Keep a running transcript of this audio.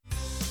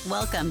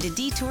Welcome to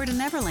Detour to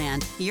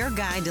Neverland, your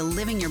guide to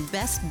living your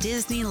best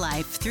Disney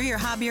life through your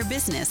hobby or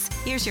business.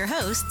 Here's your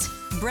hosts,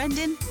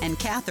 Brendan and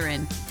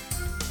Catherine.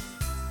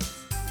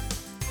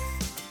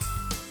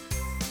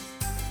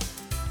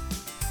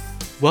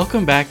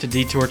 Welcome back to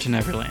Detour to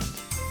Neverland.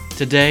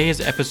 Today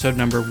is episode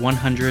number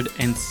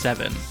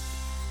 107.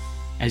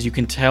 As you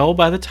can tell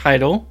by the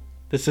title,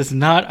 this is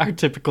not our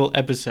typical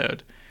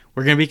episode.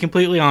 We're going to be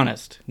completely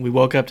honest. We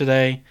woke up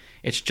today.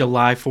 It's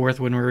July 4th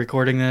when we're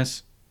recording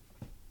this.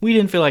 We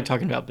didn't feel like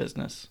talking about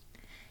business.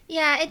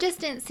 Yeah, it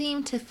just didn't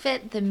seem to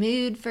fit the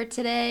mood for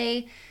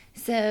today.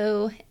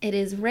 So it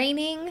is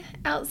raining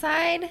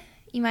outside.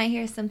 You might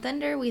hear some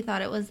thunder. We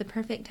thought it was the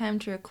perfect time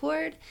to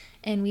record,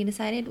 and we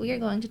decided we are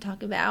going to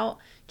talk about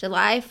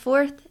July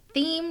 4th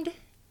themed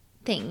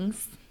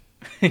things.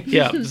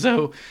 Yeah,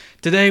 so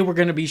today we're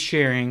going to be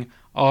sharing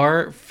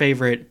our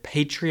favorite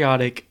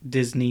patriotic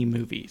Disney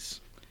movies.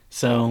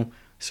 So,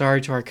 sorry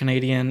to our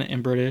Canadian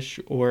and British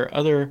or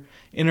other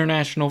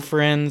international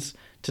friends.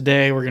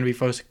 Today we're going to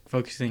be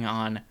focusing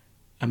on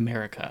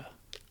America.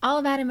 All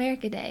about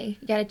America Day.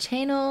 You got to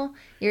channel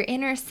your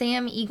inner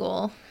Sam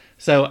Eagle.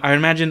 So I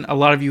imagine a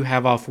lot of you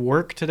have off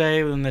work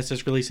today when this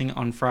is releasing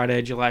on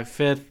Friday, July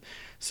 5th.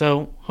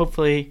 So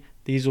hopefully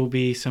these will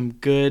be some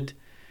good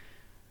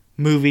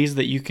movies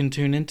that you can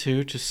tune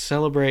into to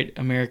celebrate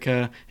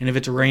America. And if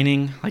it's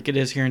raining like it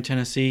is here in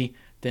Tennessee,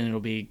 then it'll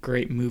be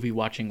great movie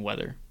watching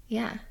weather.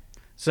 Yeah.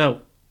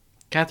 So,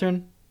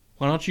 Catherine,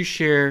 why don't you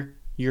share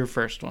your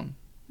first one?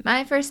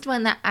 My first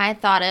one that I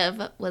thought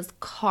of was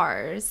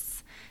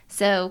Cars.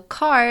 So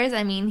Cars,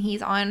 I mean,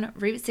 he's on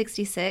Route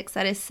 66.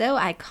 That is so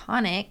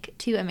iconic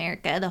to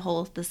America.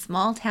 The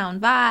small town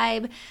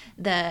vibe,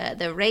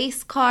 the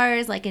race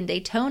cars, like in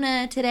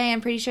Daytona today.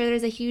 I'm pretty sure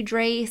there's a huge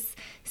race.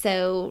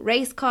 So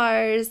race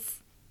cars,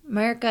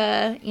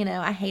 America. You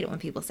know, I hate it when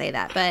people say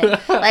that,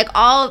 but like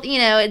all, you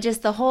know,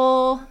 just the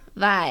whole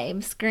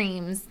vibe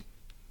screams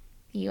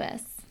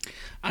U.S.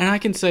 And I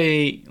can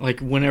say, like,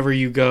 whenever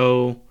you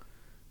go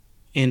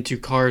into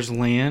Cars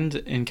Land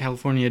in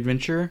California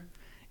Adventure,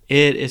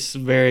 it is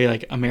very,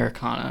 like,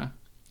 Americana.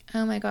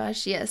 Oh my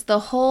gosh, yes. The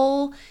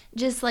whole,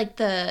 just like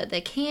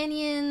the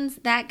canyons,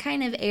 that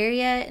kind of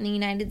area in the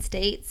United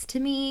States, to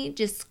me,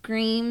 just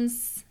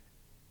screams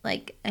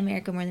like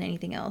America more than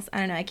anything else. I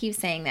don't know, I keep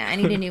saying that. I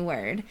need a new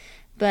word.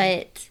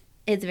 But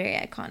it's very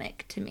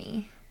iconic to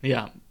me.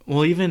 Yeah.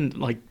 Well, even,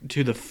 like,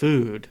 to the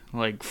food,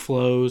 like,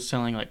 Flo's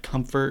selling, like,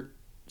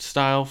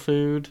 comfort-style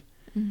food.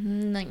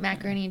 Mm-hmm, like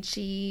macaroni and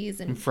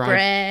cheese and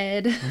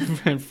bread.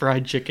 And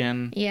fried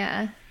chicken.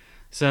 Yeah.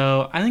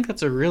 So, I think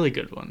that's a really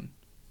good one.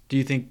 Do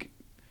you think...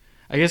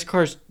 I guess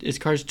Cars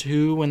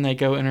 2 when they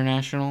go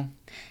international?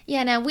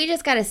 Yeah, no, we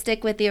just got to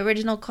stick with the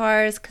original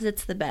Cars because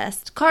it's the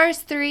best. Cars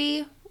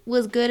 3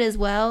 was good as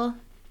well.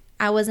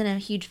 I wasn't a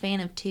huge fan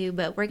of 2,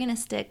 but we're going to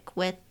stick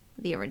with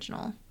the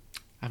original.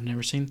 I've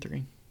never seen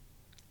 3.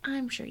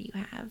 I'm sure you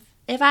have.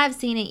 If I've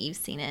seen it, you've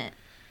seen it.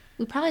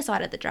 We probably saw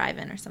it at the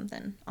drive-in or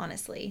something,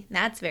 honestly.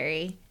 That's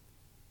very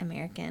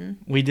American.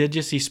 We did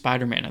just see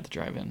Spider-Man at the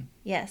drive-in.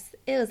 Yes,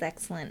 it was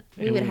excellent.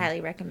 We would highly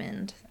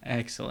recommend.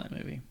 Excellent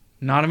movie.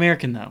 Not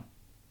American, though,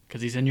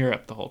 because he's in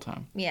Europe the whole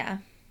time. Yeah.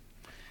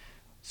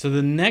 So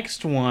the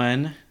next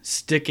one,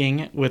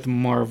 sticking with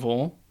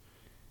Marvel,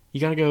 you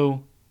got to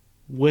go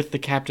with the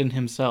captain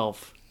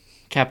himself,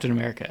 Captain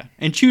America,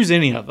 and choose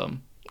any of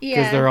them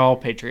because they're all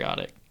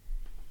patriotic.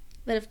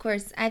 But of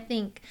course, I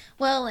think,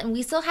 well, and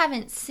we still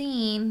haven't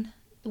seen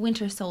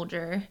Winter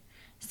Soldier,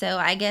 so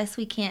I guess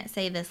we can't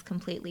say this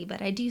completely,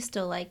 but I do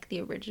still like the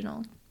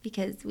original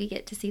because we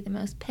get to see the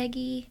most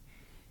Peggy,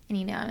 and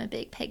you know I'm a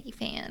big Peggy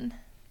fan.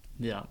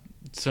 Yeah.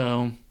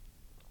 So,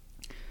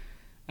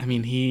 I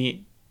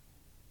mean,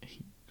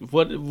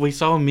 what we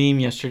saw a meme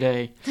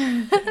yesterday.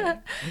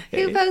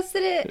 Who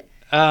posted it?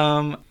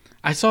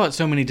 I saw it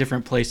so many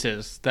different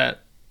places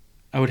that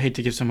I would hate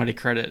to give somebody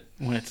credit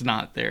when it's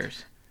not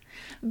theirs.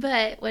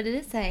 But what did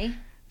it say?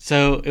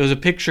 So it was a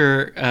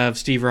picture of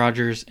Steve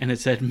Rogers, and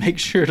it said, "Make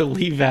sure to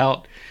leave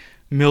out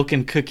milk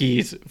and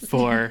cookies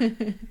for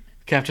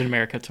Captain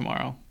America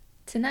tomorrow."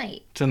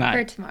 Tonight.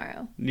 Or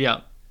tomorrow.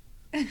 Yeah.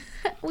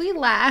 We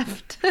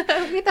laughed.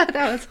 We thought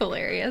that was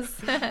hilarious.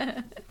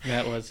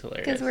 That was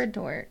hilarious. Because we're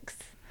dorks.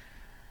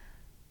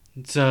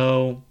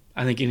 So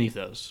I think any of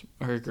those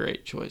are a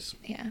great choice.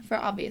 Yeah, for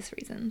obvious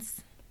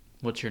reasons.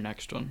 What's your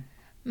next one?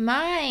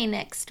 My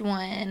next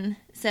one,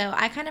 so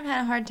I kind of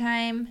had a hard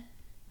time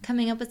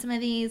coming up with some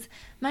of these.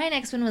 My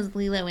next one was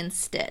Lilo and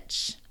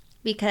Stitch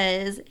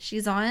because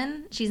she's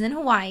in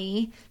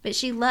Hawaii, but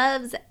she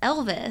loves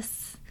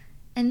Elvis.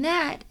 And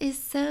that is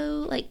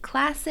so, like,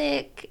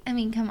 classic. I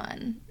mean, come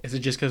on. Is it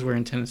just because we're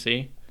in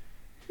Tennessee?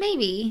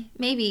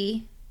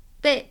 Maybe.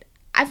 But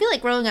I feel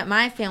like growing up,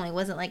 my family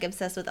wasn't, like,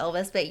 obsessed with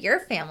Elvis, but your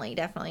family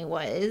definitely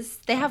was.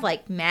 They have,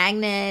 like,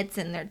 magnets,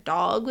 and their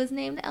dog was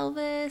named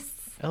Elvis.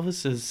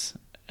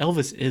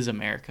 Elvis is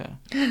America.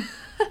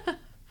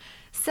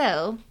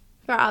 So,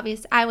 for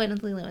obvious, I went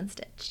with Lilo and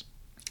Stitch.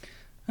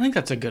 I think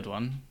that's a good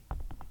one.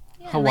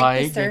 Yeah,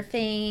 Hawaii. like the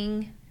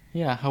surfing.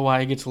 Yeah,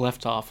 Hawaii gets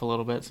left off a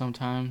little bit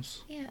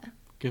sometimes. Yeah.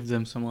 Give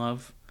them some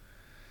love.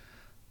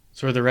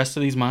 So are the rest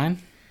of these mine?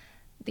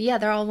 Yeah,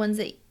 they're all ones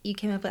that you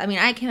came up with. I mean,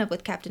 I came up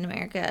with Captain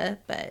America,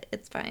 but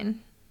it's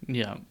fine.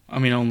 Yeah. I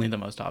mean, only the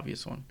most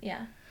obvious one.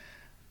 Yeah.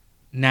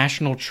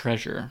 National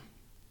Treasure.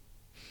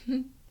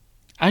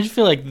 I just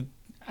feel like,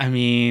 I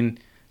mean,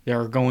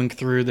 they're going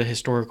through the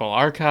historical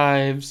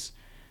archives,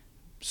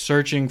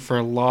 searching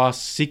for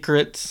lost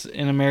secrets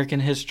in American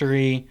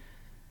history.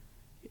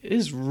 It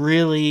is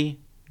really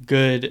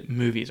good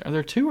movies. Are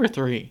there 2 or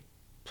 3?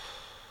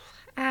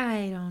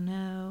 I don't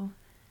know.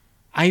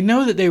 I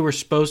know that they were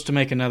supposed to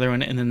make another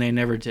one and then they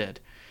never did.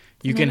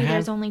 Maybe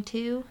there's only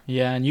 2.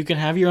 Yeah, and you can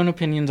have your own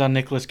opinions on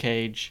Nicolas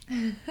Cage.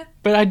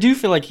 But I do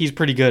feel like he's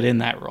pretty good in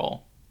that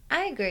role.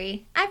 I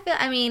agree.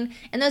 I mean,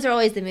 and those are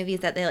always the movies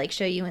that they like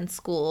show you in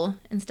school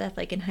and stuff,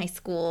 like in high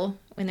school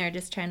when they're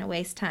just trying to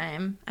waste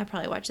time. I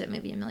probably watched that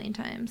movie a million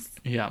times.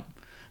 Yeah.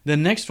 The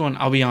next one,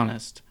 I'll be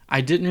honest,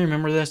 I didn't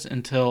remember this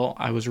until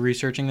I was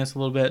researching this a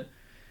little bit.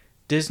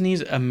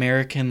 Disney's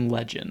American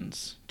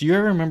Legends. Do you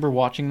ever remember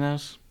watching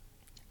those?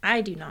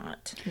 I do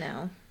not,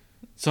 no.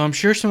 So I'm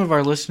sure some of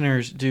our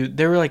listeners do.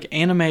 They were like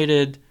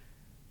animated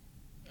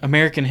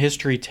American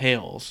history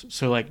tales.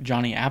 So like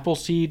Johnny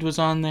Appleseed was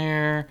on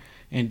there,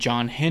 and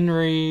John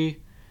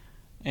Henry,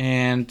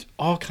 and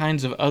all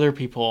kinds of other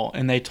people.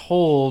 And they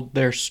told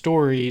their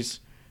stories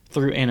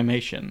through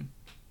animation.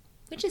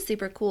 Which is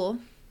super cool.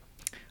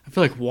 I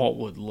feel like Walt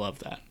would love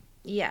that.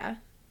 Yeah,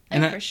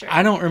 and for sure.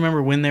 I don't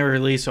remember when they were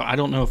released, so I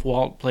don't know if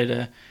Walt played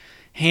a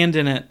hand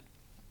in it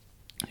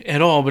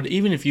at all. But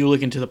even if you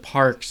look into the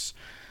parks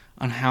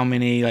on how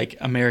many like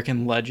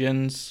American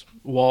legends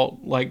Walt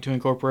liked to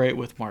incorporate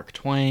with Mark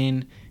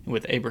Twain and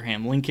with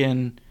Abraham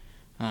Lincoln,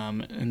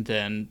 and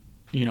then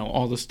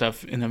all the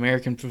stuff in the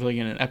American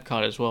Pavilion and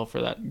Epcot as well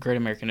for that Great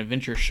American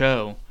Adventure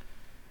show.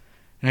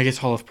 And I guess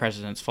Hall of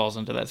Presidents falls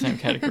into that same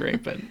category.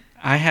 But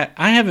I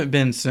haven't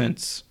been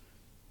since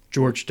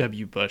George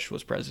W. Bush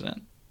was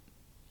president.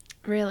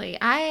 Really?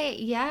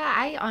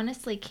 I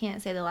honestly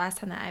can't say the last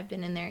time that I've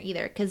been in there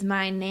either, because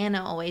my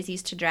Nana always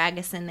used to drag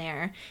us in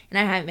there, and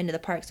I haven't been to the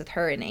parks with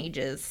her in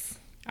ages.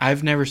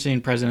 I've never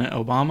seen President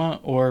Obama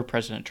or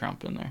President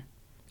Trump in there.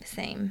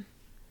 Same.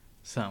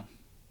 So,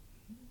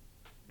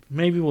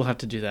 maybe we'll have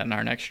to do that in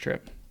our next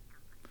trip.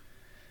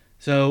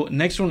 So,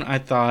 next one I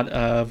thought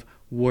of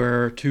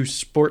were 2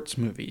 sports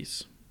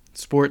movies.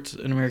 Sports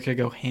in America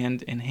go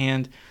hand in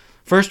hand.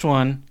 First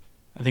one,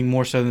 I think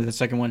more so than the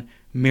second one,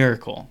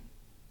 Miracle.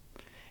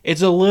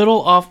 It's a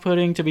little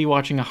off-putting to be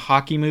watching a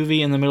hockey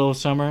movie in the middle of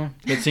summer.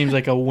 It seems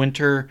like a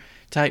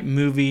winter-type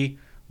movie,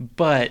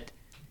 but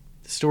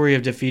the story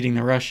of defeating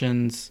the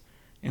Russians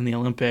in the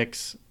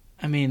Olympics,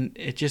 I mean,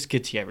 it just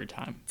gets you every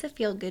time. It's a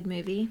feel-good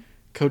movie.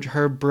 Coach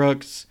Herb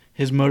Brooks,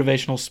 his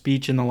motivational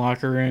speech in the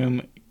locker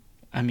room,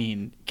 I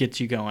mean, gets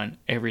you going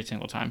every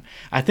single time.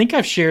 I think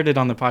I've shared it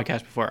on the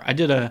podcast before. I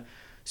did a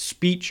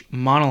speech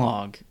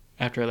monologue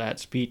after that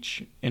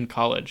speech in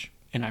college,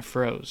 and I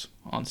froze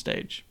on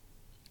stage.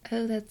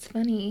 Oh, that's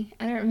funny.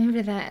 I don't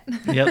remember that.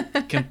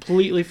 Yep,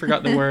 completely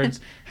forgot the words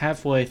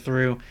halfway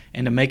through.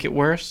 And to make it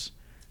worse,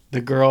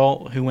 the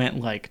girl who went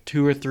like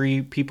 2 or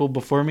 3 people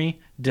before me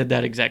did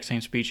that exact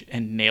same speech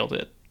and nailed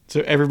it.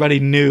 So everybody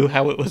knew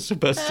how it was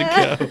supposed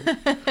to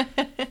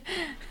go.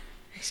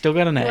 Still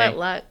got an A. What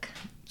luck.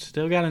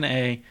 Still got an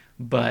A,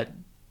 but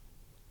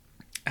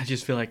I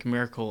just feel like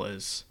Miracle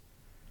is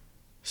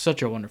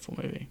such a wonderful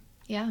movie.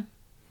 Yeah,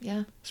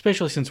 yeah.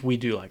 Especially since we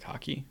do like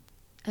hockey.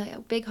 Oh, yeah,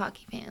 big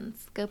hockey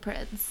fans. Go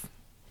Preds.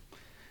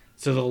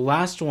 So the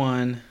last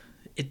one,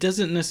 it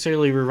doesn't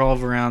necessarily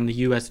revolve around the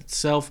U.S.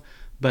 itself,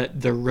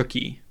 but The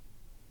Rookie.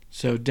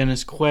 So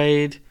Dennis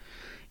Quaid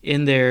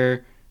in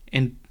there,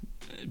 and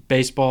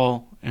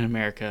baseball and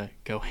America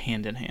go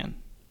hand in hand.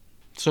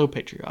 So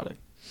patriotic.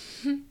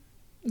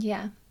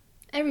 Yeah,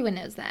 everyone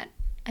knows that.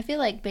 I feel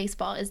like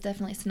baseball is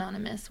definitely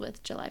synonymous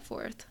with July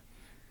 4th.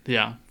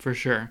 Yeah, for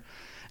sure.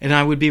 And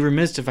I would be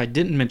remiss if I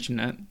didn't mention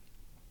it.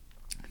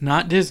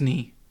 Not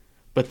Disney,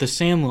 but The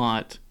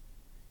Sandlot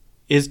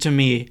is, to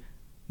me,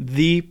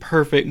 the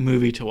perfect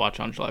movie to watch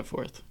on July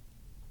 4th.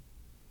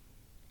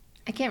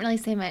 I can't really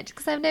say much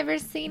because I've never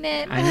seen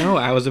it. I know.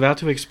 I was about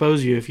to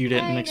expose you if you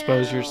didn't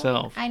expose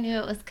yourself. I knew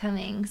it was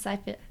coming, so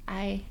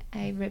I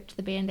ripped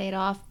the Band-Aid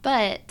off,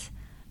 but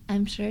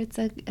I'm sure it's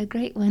a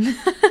great one.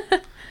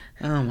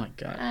 Oh, my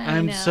God.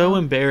 I'm so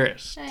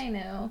embarrassed. I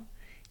know.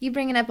 You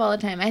bring it up all the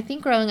time. I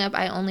think growing up,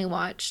 I only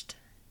watched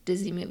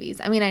Disney movies.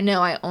 I mean, I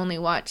know I only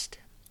watched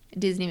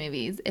Disney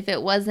movies. If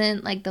it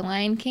wasn't like The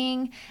Lion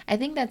King, I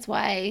think that's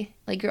why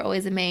like you're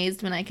always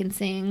amazed when I can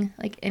sing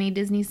like any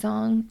Disney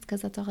song,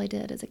 because that's all I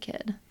did as a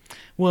kid.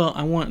 Well,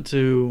 I want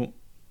to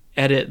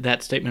edit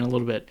that statement a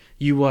little bit.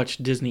 You watch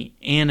Disney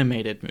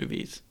animated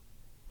movies,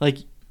 like,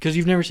 because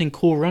you've never seen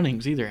Cool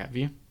Runnings either, have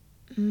you?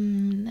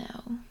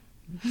 No.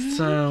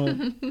 So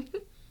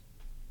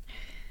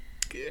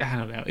I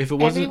don't know. If it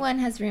wasn't, everyone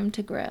has room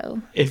to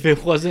grow. If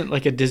it wasn't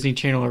like a Disney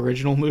Channel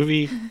original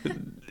movie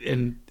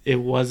and it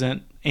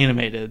wasn't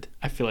animated,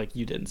 I feel like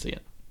you didn't see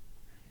it.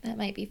 That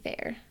might be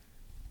fair.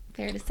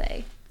 Fair to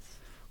say.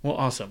 Well,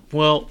 awesome.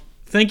 Well,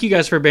 thank you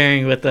guys for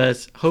bearing with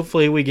us.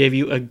 Hopefully we gave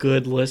you a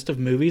good list of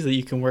movies that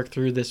you can work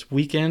through this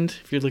weekend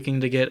if you're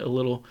looking to get a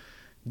little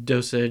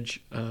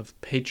dosage of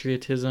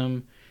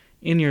patriotism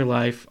in your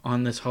life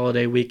on this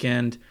holiday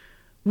weekend.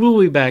 We'll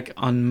be back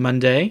on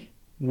Monday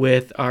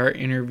with our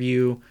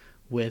interview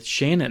with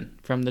Shannon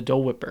from the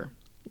Dole Whipper.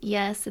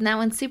 Yes, and that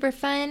one's super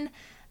fun.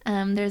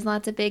 There's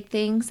lots of big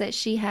things that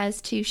she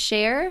has to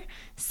share,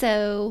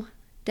 so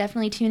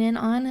definitely tune in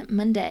on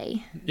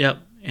Monday. Yep,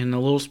 and a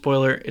little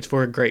spoiler, it's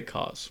for a great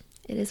cause.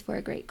 It is for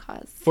a great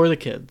cause. For the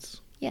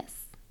kids.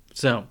 Yes.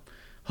 So,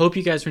 hope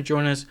you guys will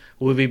join us.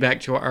 We'll be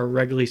back to our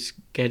regularly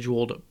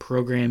scheduled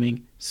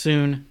programming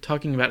soon,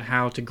 talking about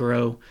how to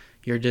grow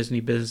your Disney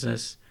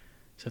business.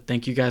 So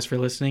thank you guys for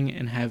listening,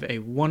 and have a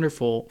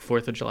wonderful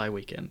 4th of July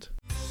weekend.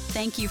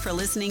 Thank you for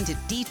listening to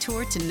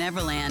Detour to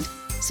Neverland.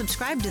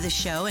 Subscribe to the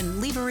show and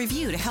leave a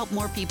review to help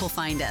more people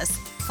find us.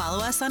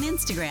 Follow us on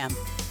Instagram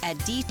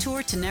at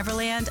Detour to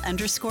Neverland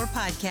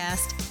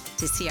 _podcast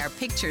to see our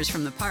pictures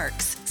from the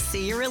parks.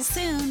 See you real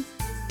soon.